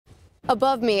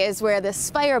Above me is where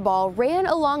this fireball ran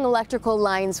along electrical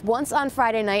lines once on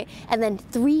Friday night and then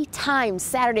 3 times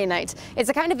Saturday night. It's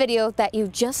a kind of video that you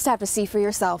just have to see for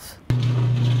yourself.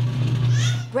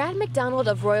 Brad McDonald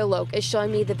of Royal Oak is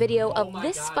showing me the video of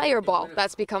this fireball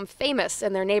that's become famous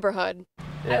in their neighborhood.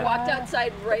 Yeah. I walked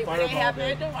outside right when it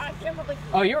happened.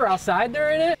 Oh, you were outside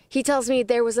during it? He tells me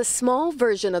there was a small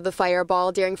version of the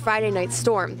fireball during Friday night's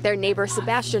storm. Their neighbor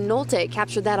Sebastian Nolte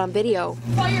captured that on video.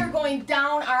 Fire going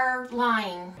down our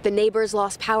line. The neighbors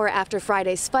lost power after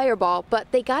Friday's fireball,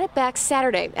 but they got it back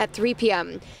Saturday at 3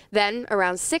 p.m. Then,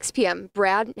 around 6 p.m.,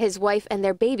 Brad, his wife, and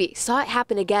their baby saw it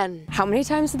happen again. How many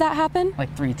times did that happen?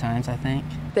 Like 3 times, I think.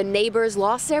 The neighbors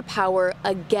lost their power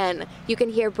again. You can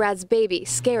hear Brad's baby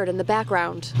scared in the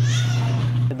background.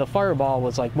 The fireball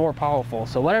was like more powerful,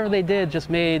 so whatever they did just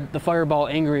made the fireball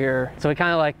angrier. So we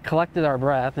kind of like collected our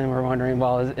breath and we're wondering,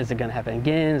 well, is it going to happen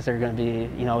again? Is there going to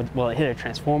be, will it hit a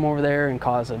transformer over there and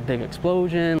cause a big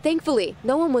explosion? Thankfully,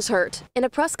 no one was hurt. In a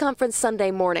press conference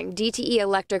Sunday morning, DTE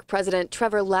Electric President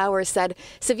Trevor Lauer said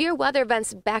severe weather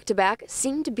events back-to-back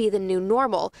seem to be the new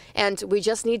normal, and we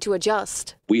just need to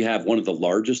adjust. We have one of the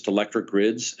largest electric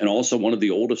grids and also one of the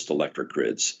oldest electric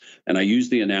grids. And I use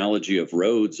the analogy of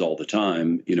roads all the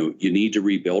time. You need to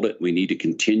rebuild it. We need to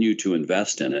continue to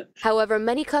invest in it. However,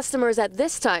 many customers at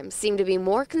this time seem to be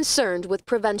more concerned with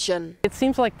prevention. It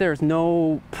seems like there's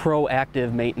no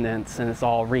proactive maintenance and it's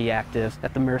all reactive,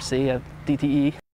 at the mercy of DTE.